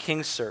entered the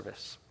king's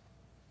service.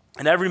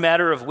 In every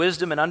matter of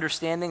wisdom and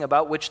understanding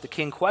about which the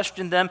king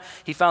questioned them,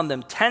 he found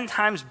them 10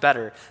 times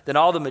better than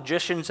all the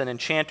magicians and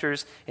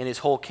enchanters in his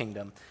whole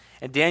kingdom.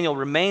 And Daniel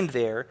remained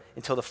there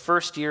until the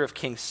first year of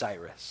King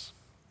Cyrus.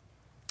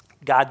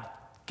 God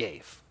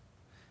gave.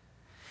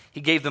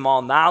 He gave them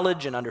all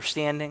knowledge and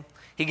understanding.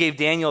 He gave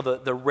Daniel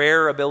the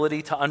rare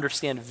ability to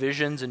understand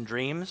visions and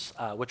dreams,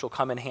 which will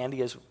come in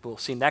handy as we'll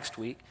see next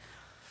week.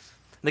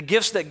 The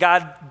gifts that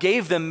God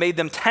gave them made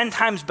them 10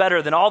 times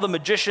better than all the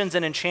magicians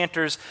and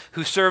enchanters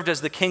who served as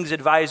the king's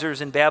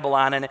advisors in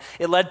Babylon, and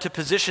it led to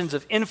positions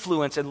of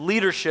influence and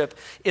leadership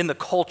in the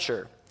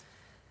culture.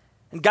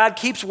 And God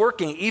keeps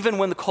working even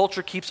when the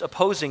culture keeps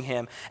opposing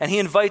him, and he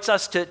invites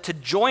us to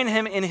join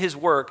him in his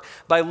work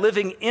by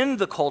living in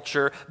the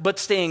culture but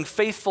staying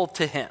faithful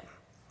to him.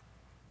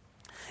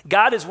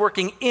 God is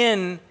working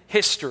in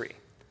history.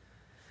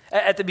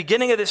 At the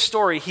beginning of this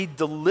story, he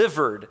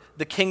delivered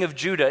the king of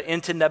Judah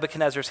into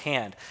Nebuchadnezzar's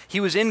hand.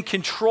 He was in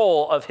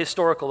control of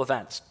historical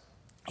events.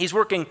 He's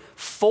working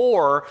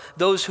for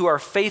those who are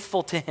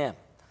faithful to him.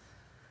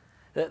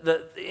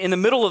 In the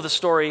middle of the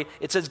story,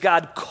 it says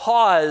God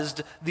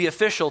caused the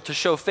official to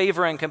show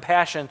favor and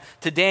compassion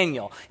to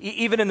Daniel.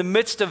 Even in the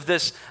midst of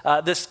this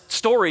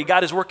story,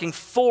 God is working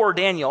for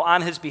Daniel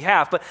on his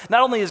behalf. But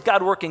not only is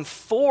God working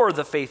for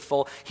the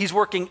faithful, he's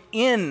working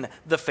in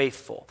the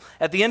faithful.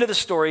 At the end of the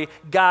story,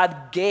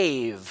 God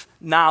gave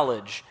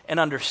knowledge and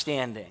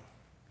understanding.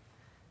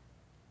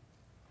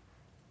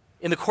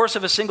 In the course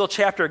of a single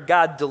chapter,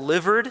 God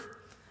delivered,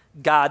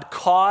 God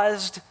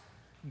caused,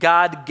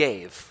 God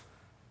gave.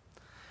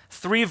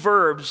 3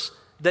 verbs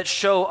that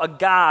show a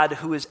God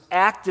who is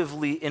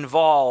actively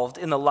involved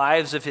in the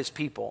lives of his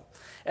people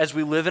as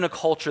we live in a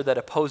culture that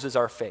opposes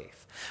our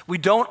faith. We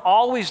don't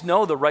always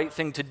know the right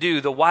thing to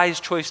do, the wise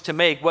choice to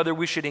make, whether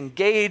we should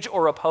engage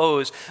or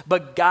oppose,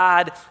 but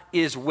God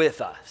is with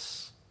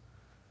us,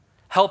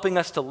 helping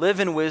us to live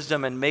in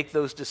wisdom and make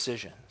those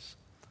decisions.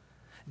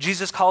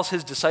 Jesus calls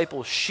his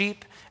disciples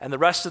sheep and the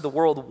rest of the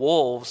world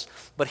wolves,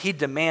 but he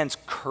demands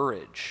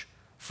courage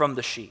from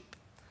the sheep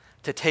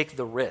to take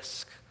the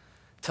risk,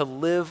 to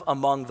live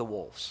among the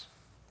wolves.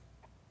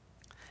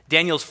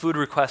 Daniel's food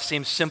request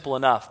seems simple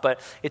enough, but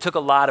it took a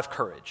lot of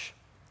courage.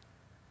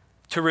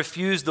 To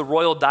refuse the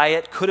royal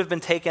diet could have been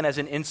taken as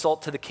an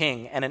insult to the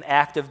king and an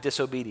act of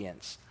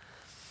disobedience.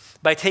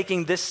 By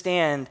taking this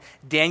stand,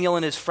 Daniel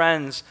and his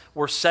friends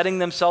were setting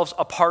themselves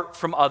apart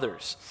from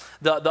others.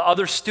 The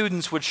other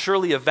students would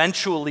surely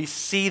eventually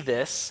see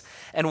this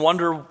and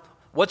wonder,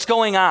 what's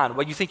going on?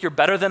 What, you think you're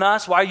better than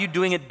us? Why are you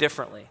doing it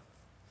differently?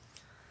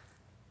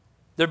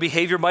 Their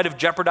behavior might have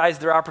jeopardized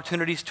their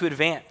opportunities to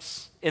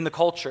advance in the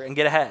culture and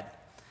get ahead.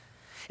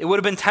 It would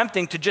have been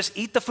tempting to just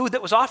eat the food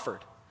that was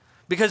offered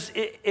because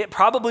it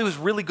probably was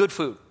really good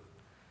food.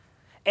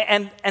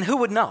 And who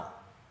would know?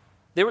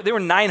 They were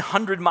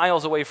 900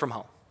 miles away from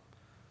home.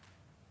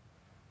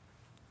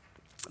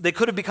 They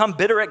could have become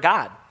bitter at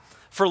God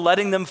for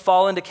letting them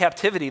fall into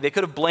captivity. They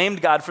could have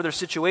blamed God for their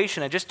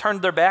situation and just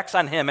turned their backs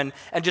on him and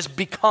just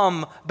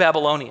become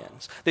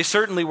Babylonians. They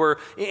certainly were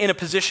in a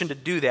position to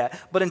do that,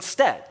 but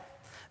instead,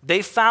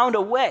 they found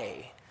a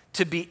way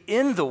to be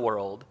in the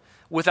world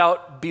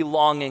without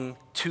belonging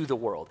to the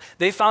world.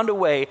 They found a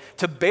way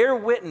to bear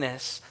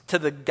witness to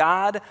the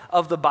God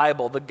of the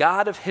Bible, the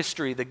God of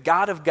history, the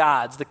God of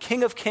gods, the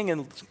King of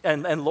kings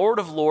and Lord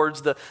of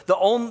lords, the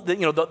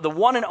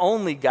one and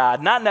only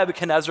God, not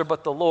Nebuchadnezzar,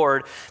 but the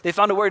Lord. They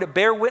found a way to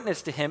bear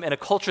witness to him in a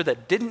culture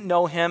that didn't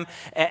know him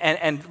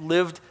and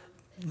lived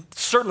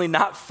certainly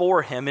not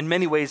for him, in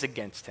many ways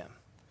against him.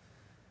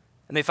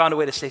 And they found a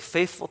way to stay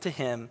faithful to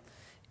him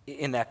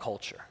in that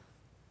culture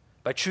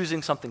by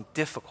choosing something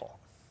difficult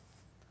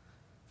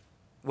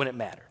when it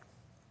mattered.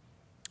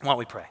 Why don't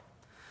we pray?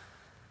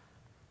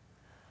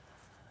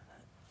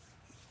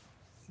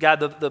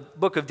 God, the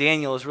book of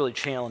Daniel is really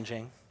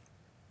challenging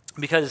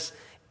because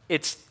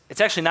it's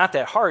actually not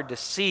that hard to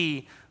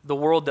see the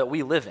world that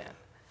we live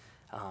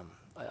in.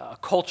 A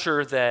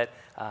culture that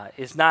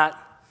is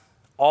not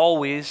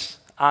always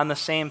on the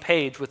same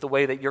page with the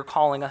way that you're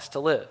calling us to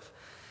live.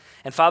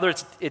 And Father,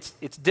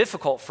 it's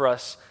difficult for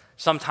us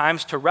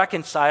sometimes to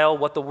reconcile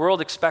what the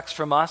world expects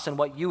from us and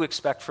what you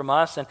expect from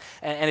us, and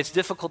it's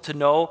difficult to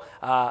know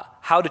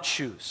how to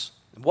choose,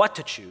 what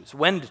to choose,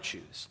 when to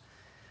choose.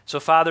 So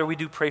Father, we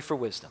do pray for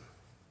wisdom.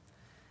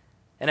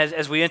 And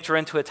as we enter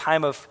into a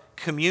time of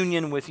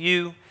communion with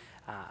you,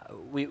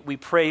 we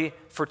pray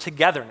for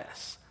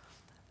togetherness,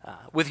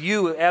 with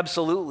you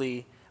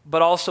absolutely,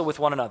 but also with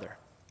one another,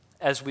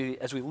 as we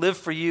live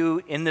for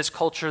you in this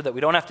culture that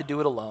we don't have to do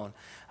it alone,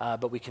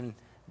 but we can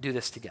do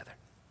this together.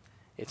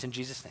 It's in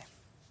Jesus' name.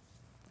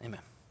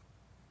 Amen.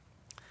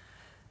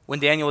 When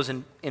Daniel was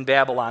in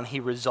Babylon, he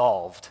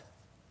resolved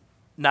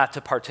not to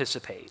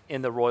participate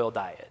in the royal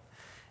diet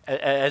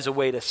as a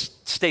way to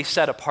stay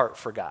set apart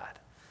for God.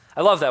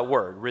 I love that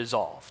word,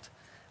 resolved.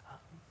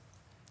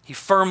 He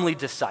firmly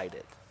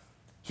decided.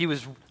 He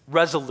was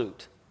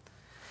resolute.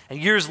 And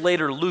years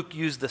later, Luke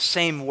used the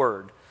same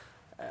word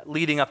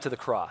leading up to the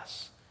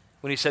cross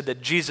when he said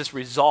that Jesus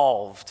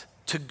resolved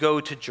to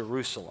go to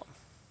Jerusalem.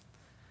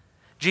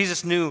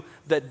 Jesus knew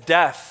that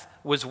death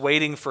was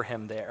waiting for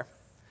him there,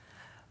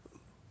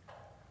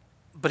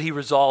 but he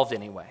resolved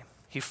anyway.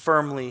 He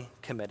firmly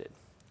committed.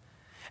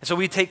 And so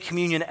we take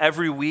communion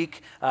every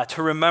week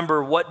to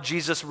remember what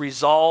Jesus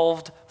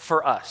resolved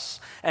for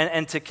us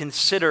and to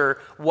consider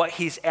what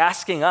he's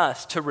asking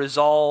us to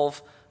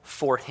resolve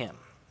for him.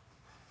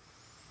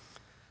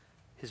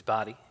 His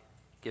body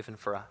given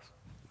for us,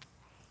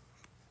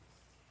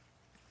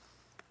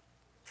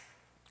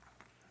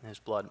 and his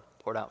blood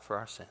poured out for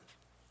our sins.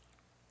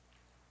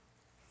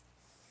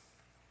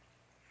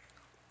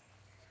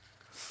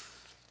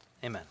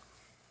 Amen.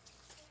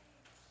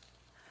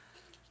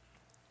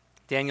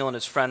 Daniel and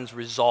his friends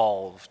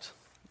resolved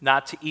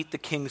not to eat the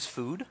king's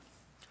food,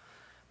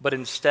 but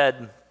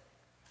instead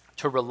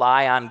to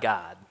rely on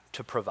God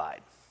to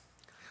provide.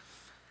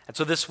 And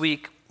so this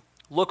week,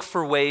 look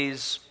for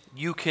ways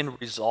you can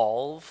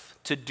resolve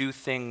to do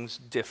things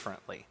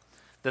differently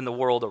than the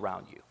world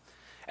around you,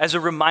 as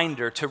a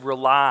reminder to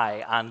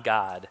rely on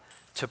God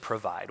to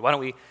provide. Why don't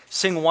we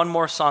sing one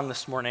more song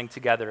this morning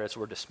together as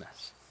we're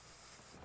dismissed?